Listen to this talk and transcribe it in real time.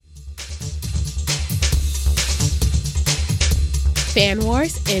Fan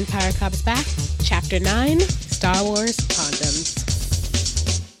Wars, Empire Comes Back, Chapter 9, Star Wars Condoms.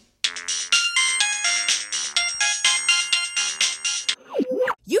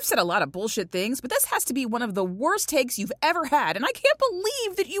 You've said a lot of bullshit things, but this has to be one of the worst takes you've ever had, and I can't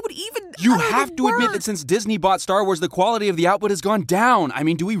believe that you would even... You have to admit that since Disney bought Star Wars, the quality of the output has gone down. I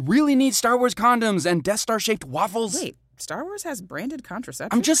mean, do we really need Star Wars condoms and Death Star-shaped waffles? Wait, Star Wars has branded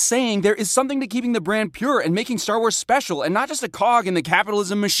contraception? I'm just saying there is something to keeping the brand pure and making Star Wars special and not just a cog in the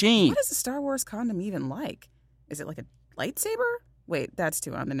capitalism machine. What is a Star Wars condom even like? Is it like a lightsaber? Wait, that's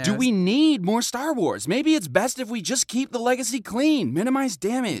too on the nose. Do we need more Star Wars? Maybe it's best if we just keep the legacy clean, minimize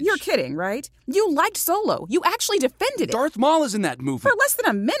damage. You're kidding, right? You liked Solo. You actually defended it. Darth Maul is in that movie. For less than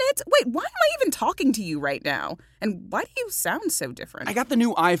a minute? Wait, why am I even talking to you right now? And why do you sound so different? I got the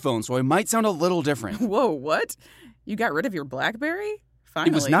new iPhone, so I might sound a little different. Whoa, what? You got rid of your BlackBerry?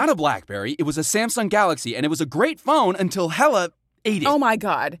 Finally. It was not a BlackBerry. It was a Samsung Galaxy, and it was a great phone until Hella ate it. Oh my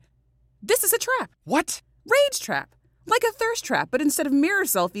god. This is a trap. What? Rage trap. Like a thirst trap, but instead of mirror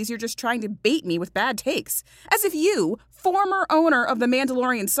selfies, you're just trying to bait me with bad takes. As if you, former owner of the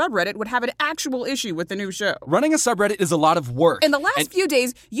Mandalorian subreddit, would have an actual issue with the new show. Running a subreddit is a lot of work. In the last few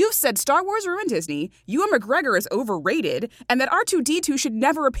days, you've said Star Wars ruined Disney, Ewan McGregor is overrated, and that R2-D2 should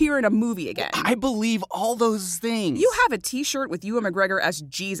never appear in a movie again. I believe all those things. You have a t-shirt with Ewan McGregor as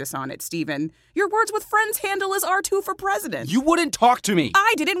Jesus on it, Steven. Your Words with Friends handle is R2 for president. You wouldn't talk to me.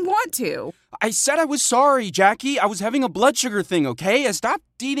 I didn't want to. I said I was sorry, Jackie. I was having a blood sugar thing, okay? I stopped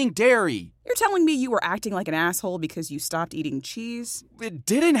eating dairy. You're telling me you were acting like an asshole because you stopped eating cheese? It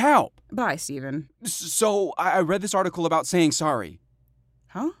didn't help. Bye, Steven. So I read this article about saying sorry.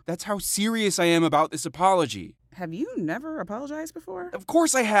 Huh? That's how serious I am about this apology. Have you never apologized before? Of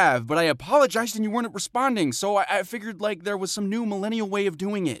course I have, but I apologized and you weren't responding, so I figured like there was some new millennial way of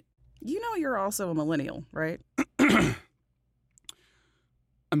doing it. You know you're also a millennial, right?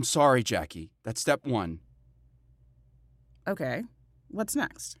 I'm sorry, Jackie. That's step one. Okay. What's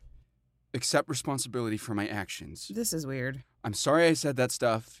next? Accept responsibility for my actions. This is weird. I'm sorry I said that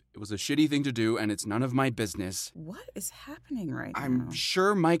stuff. It was a shitty thing to do, and it's none of my business. What is happening right now? I'm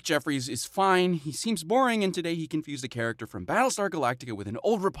sure Mike Jeffries is fine. He seems boring, and today he confused a character from Battlestar Galactica with an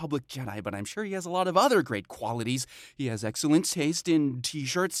Old Republic Jedi, but I'm sure he has a lot of other great qualities. He has excellent taste in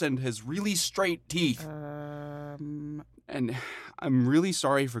t-shirts and has really straight teeth. And I'm really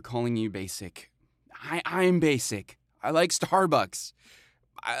sorry for calling you basic. I'm basic. I like Starbucks.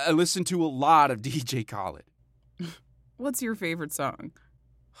 I listen to a lot of DJ Khaled. What's your favorite song?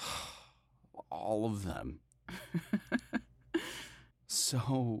 All of them.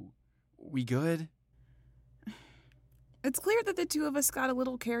 So, we good? It's clear that the two of us got a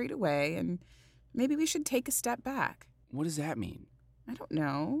little carried away, and maybe we should take a step back. What does that mean? I don't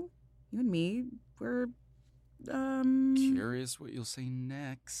know. You and me, we're, Curious what you'll say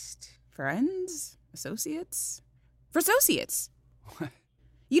next. friends? Associates? For associates! What?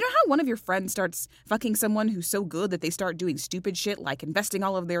 You know how one of your friends starts fucking someone who's so good that they start doing stupid shit like investing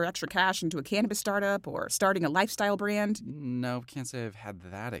all of their extra cash into a cannabis startup or starting a lifestyle brand? No, can't say I've had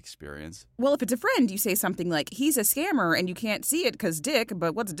that experience. Well, if it's a friend, you say something like, he's a scammer and you can't see it because dick,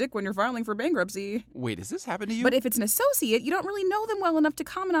 but what's dick when you're filing for bankruptcy? Wait, has this happened to you? But if it's an associate, you don't really know them well enough to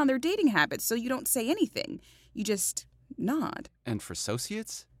comment on their dating habits, so you don't say anything. You just nod. And for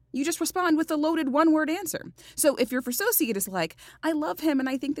associates? You just respond with a loaded one-word answer. So if your associate is like, I love him and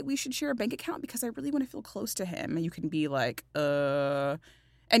I think that we should share a bank account because I really want to feel close to him, you can be like, and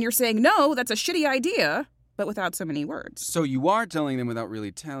you're saying, no, that's a shitty idea, but without so many words. So you are telling them without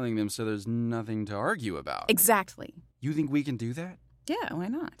really telling them, so there's nothing to argue about. Exactly. You think we can do that? Yeah, why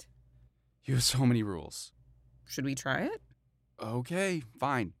not? You have so many rules. Should we try it? Okay,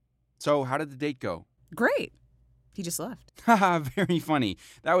 fine. So how did the date go? Great. He just left. Haha, very funny.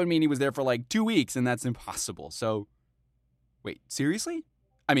 That would mean he was there for like 2 weeks, and that's impossible. So, wait, seriously?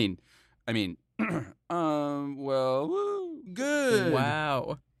 I mean, well, good.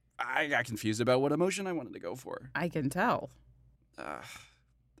 Wow. I got confused about what emotion I wanted to go for. I can tell.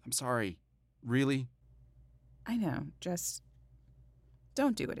 I'm sorry. Really? I know. Just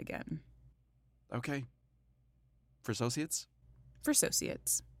don't do it again. Okay. For associates? For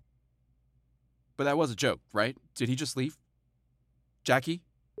associates. But that was a joke, right? Did he just leave? Jackie?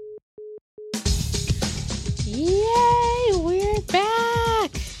 Yay, we're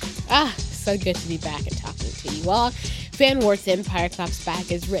back! So good to be back and talking to you all. Fan Wars Empire Comes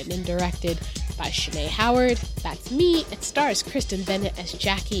Back is written and directed by Shanae Howard. That's me. It stars Kristen Bennett as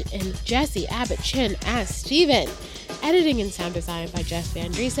Jackie and Jesse Abbott Chin as Steven. Editing and sound design by Jeff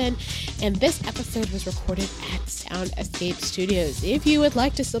Van Driesen. And this episode was recorded at Sound Escape Studios. If you would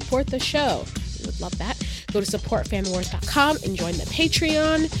like to support the show, we would love that. Go to supportfanwars.com and join the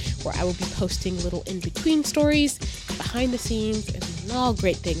Patreon, where I will be posting little in-between stories, behind the scenes, and all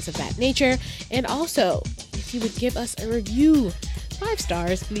great things of that nature. And also, if you would give us a review, 5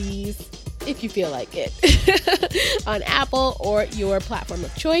 stars, please, if you feel like it, on Apple or your platform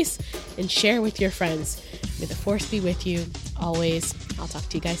of choice, and share with your friends. May the force be with you always. I'll talk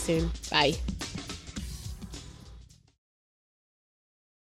to you guys soon. Bye.